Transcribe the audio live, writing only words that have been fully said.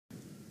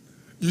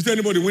You see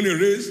anybody win a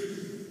race?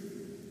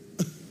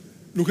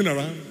 Looking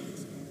around.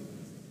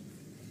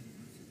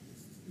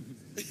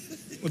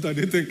 What are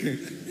they thinking?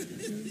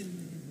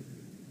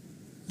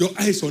 Your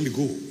eyes on the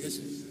goal. Yes,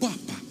 sir. Pa,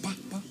 pa, pa,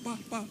 pa, pa,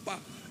 pa, pa.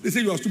 They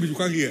say you are stupid, you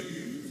can't hear.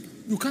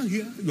 You can't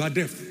hear, you are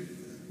deaf.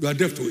 You are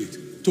deaf to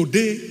it.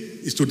 Today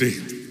is today.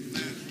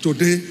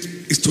 Today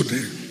is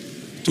today.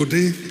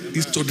 Today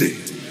is today.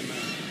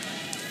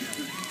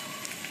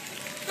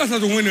 That's how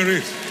to win a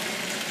race.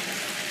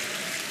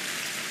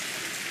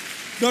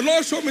 The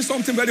Lord showed me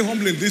something very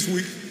humbling this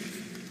week.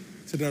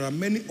 So there are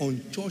many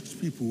unchurched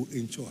people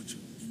in church.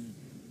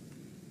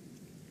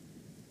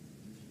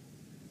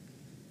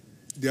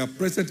 They are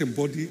present in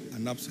body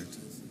and absent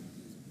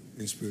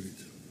in spirit.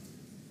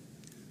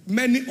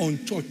 Many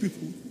unchurched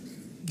people,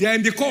 they are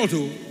in the cult,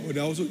 but they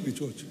are also in the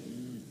church.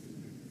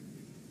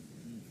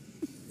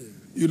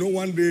 You know,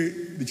 one day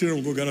the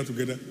children will go gather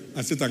together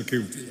and Satan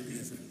came.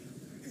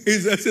 He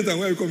said, Satan,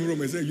 where are you coming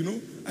from? I said, you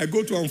know, I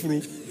go to and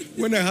fro.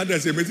 When I had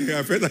that meeting,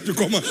 I felt that you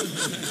come out.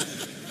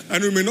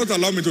 And you may not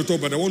allow me to talk,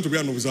 but I want to be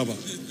an observer.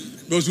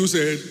 Because you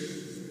said,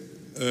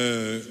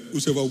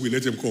 whosoever will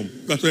let him come.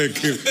 That's why I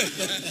came.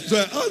 So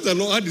I asked the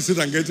Lord, how did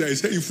Satan get here? He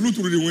said, he flew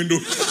through the window.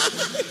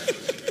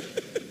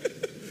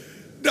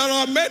 There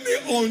are many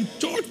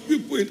unchurched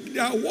people. They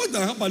are worse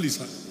than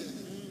herbalists.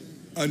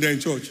 And they're in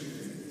church.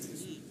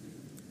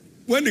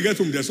 When they get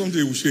home, there's something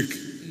they will shake.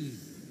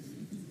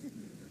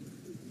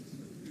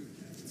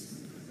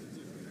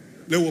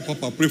 Let what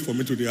Papa pray for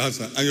me to the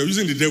answer. And you're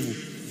using the devil.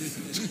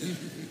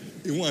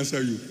 He won't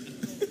answer you.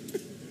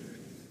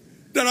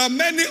 There are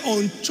many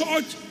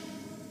unchurched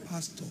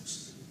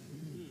pastors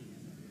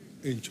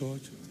in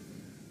church.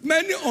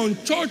 Many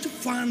unchurched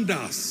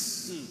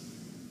founders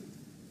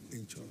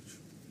in church.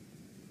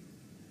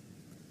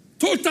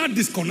 Total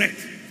disconnect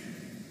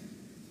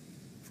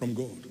from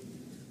God.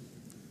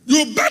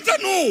 You better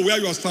know where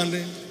you are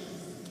standing.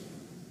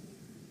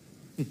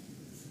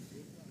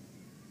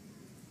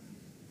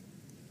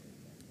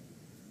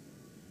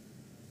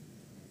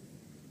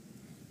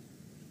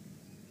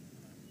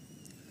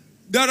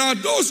 There are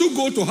those who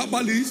go to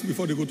herbalists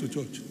before they go to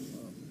church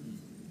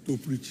to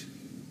preach.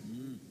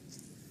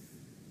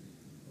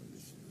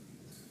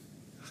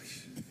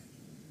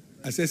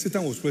 I said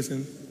Satan was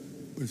present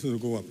when the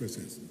God was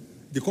present.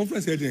 The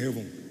conference held in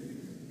heaven.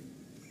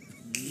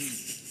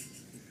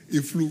 He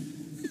flew.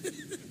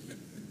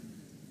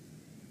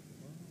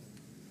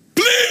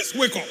 Please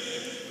wake up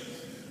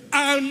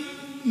and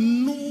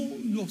know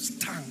your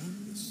stand.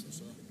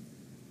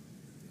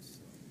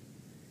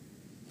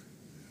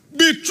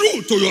 Be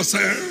true to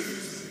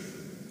yourself.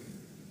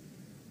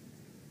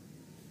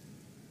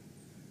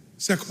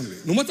 Secondly,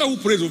 no matter who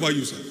prays over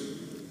you, sir,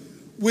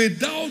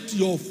 without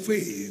your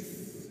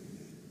faith,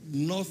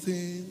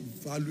 nothing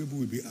valuable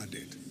will be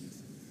added.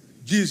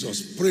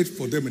 Jesus prayed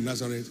for them in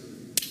Nazareth.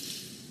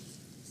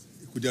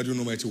 He could do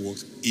no mighty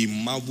works. He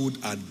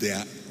marveled at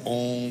their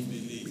own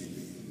belief.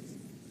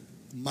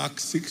 Mark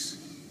 6,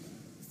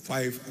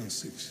 5 and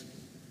 6.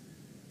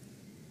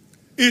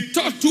 He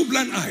taught two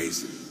blind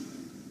eyes.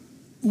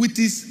 With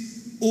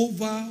his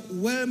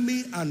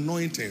overwhelming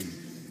anointing,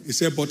 he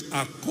said, but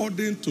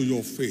according to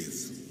your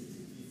faith,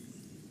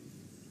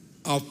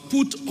 I've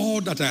put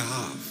all that I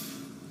have,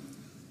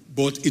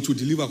 but it will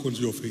deliver according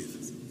to your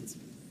faith.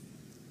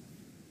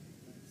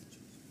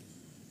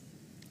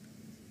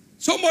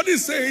 Somebody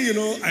saying, you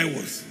know,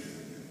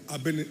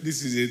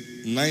 this is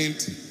the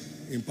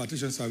 9th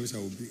impartition service I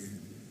will be in.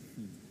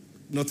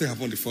 Nothing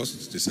happened the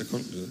first, the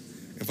second.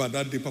 In fact,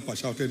 that day, Papa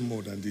shouted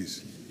more than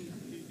this.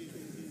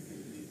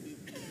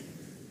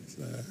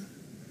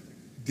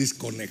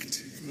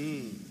 Disconnect.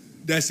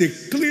 There's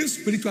a clear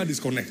spiritual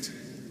disconnect.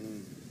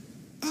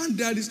 And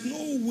there is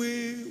no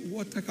way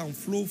water can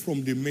flow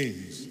from the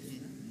mains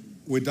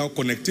without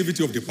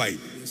connectivity of the pipe.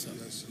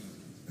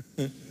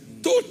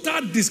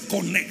 Total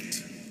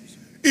disconnect.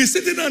 He's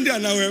sitting down there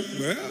and I went,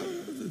 well,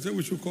 they said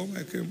we should come.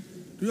 I came.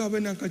 Do you have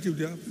any handkerchief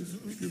there?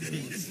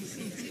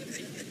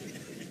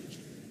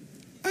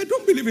 I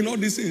don't believe in all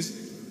these things.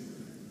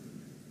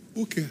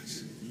 Who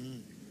cares?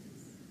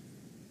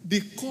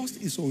 The cost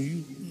is on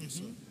you.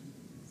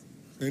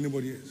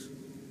 Anybody else?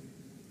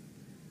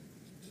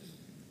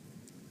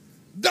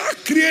 That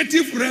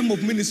creative realm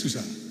of ministry,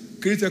 sir,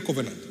 created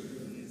covenant,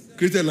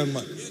 created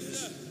landmark.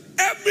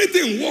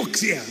 Everything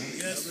works here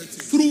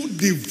through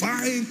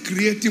divine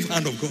creative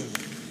hand of God.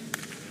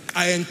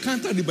 I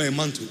encountered it by a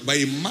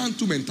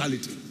mantle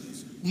mentality.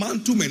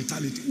 Mantle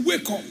mentality.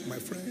 Wake up, my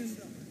friend.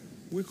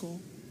 Wake up.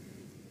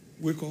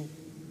 Wake up.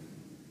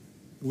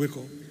 Wake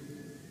up.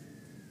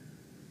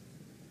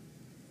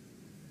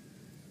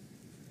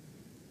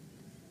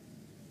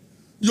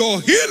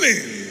 Your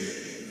healing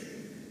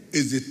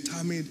is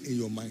determined in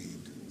your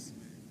mind.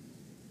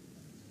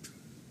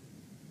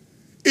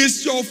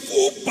 It's your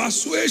full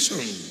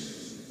persuasion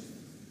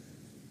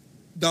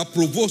that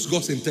provokes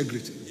God's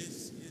integrity.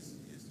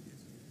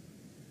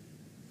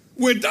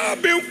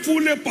 Without being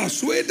fully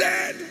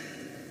persuaded,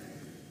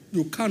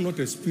 you cannot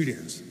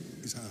experience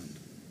His hand.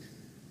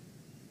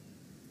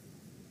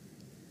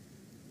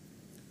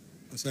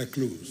 As I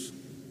close,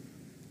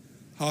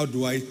 how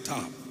do I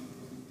tap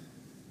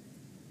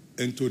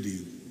into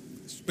the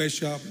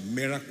special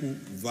miracle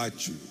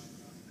virtue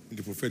in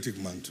the prophetic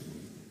mantle?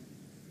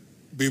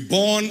 Be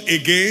born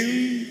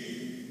again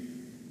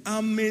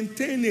and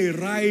maintain a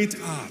right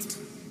heart.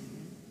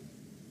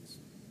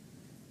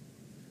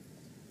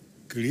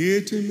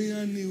 Create in me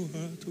a new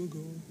heart, O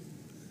God,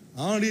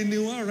 and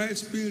renew a right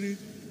spirit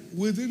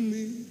within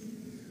me.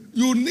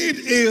 You need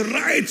a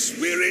right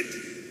spirit.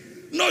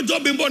 Not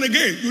just being born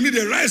again. You need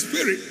a right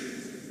spirit.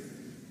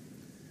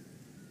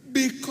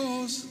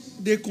 Because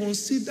they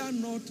consider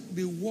not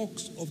the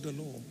works of the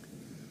Lord.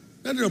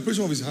 That the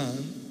operation of his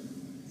hand,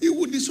 he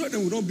would destroy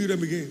them, will not build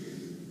them again.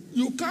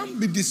 You can't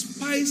be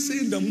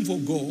despising the move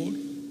of God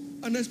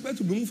and expect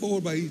to be moved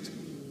forward by it.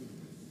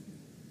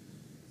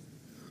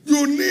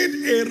 You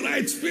need a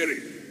right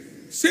spirit.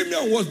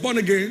 Simeon was born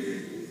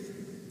again.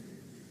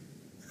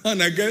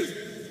 And I guess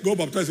God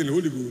baptized in the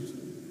Holy Ghost.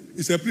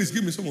 He said, please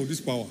give me some of this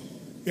power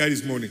here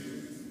this morning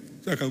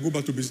so I can go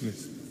back to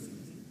business.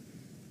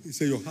 He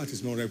said, your heart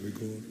is not right with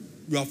God.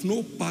 You have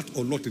no part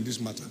or lot in this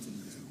matter.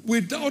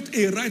 Without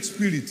a right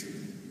spirit,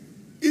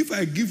 if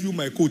I give you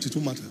my coat, it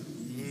won't matter.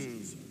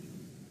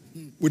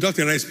 Without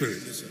a right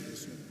spirit.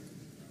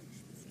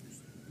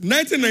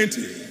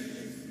 1990,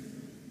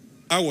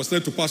 I was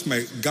led to pass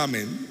my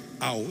garment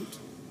out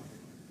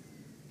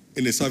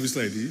in a service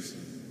like this.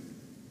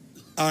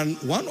 And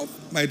one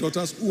of my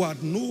daughters who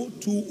had no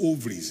two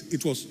ovaries,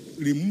 it was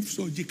removed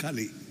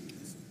surgically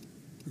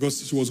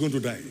because she was going to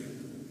die.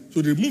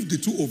 So they removed the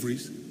two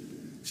ovaries.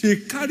 She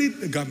carried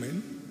the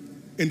garment,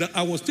 and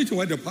I was teaching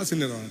while they're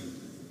passing it around.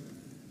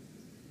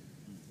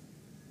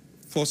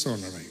 First son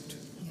arrived.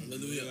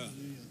 Hallelujah.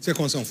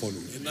 Second son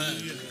followed.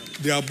 Amen.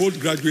 They are both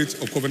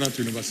graduates of Covenant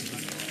University.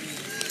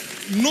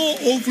 No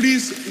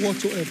ovaries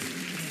whatsoever.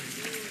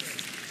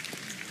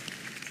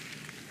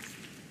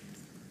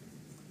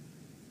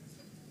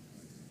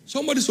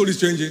 Somebody's soul is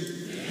changing.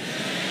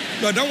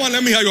 But that one,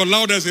 let me hear your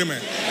loudest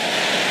amen.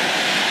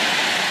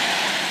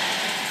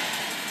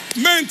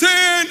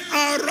 Maintain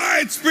a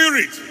right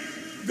spirit.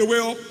 The way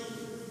up.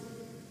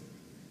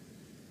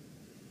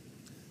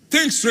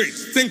 Think straight.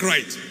 Think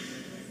right.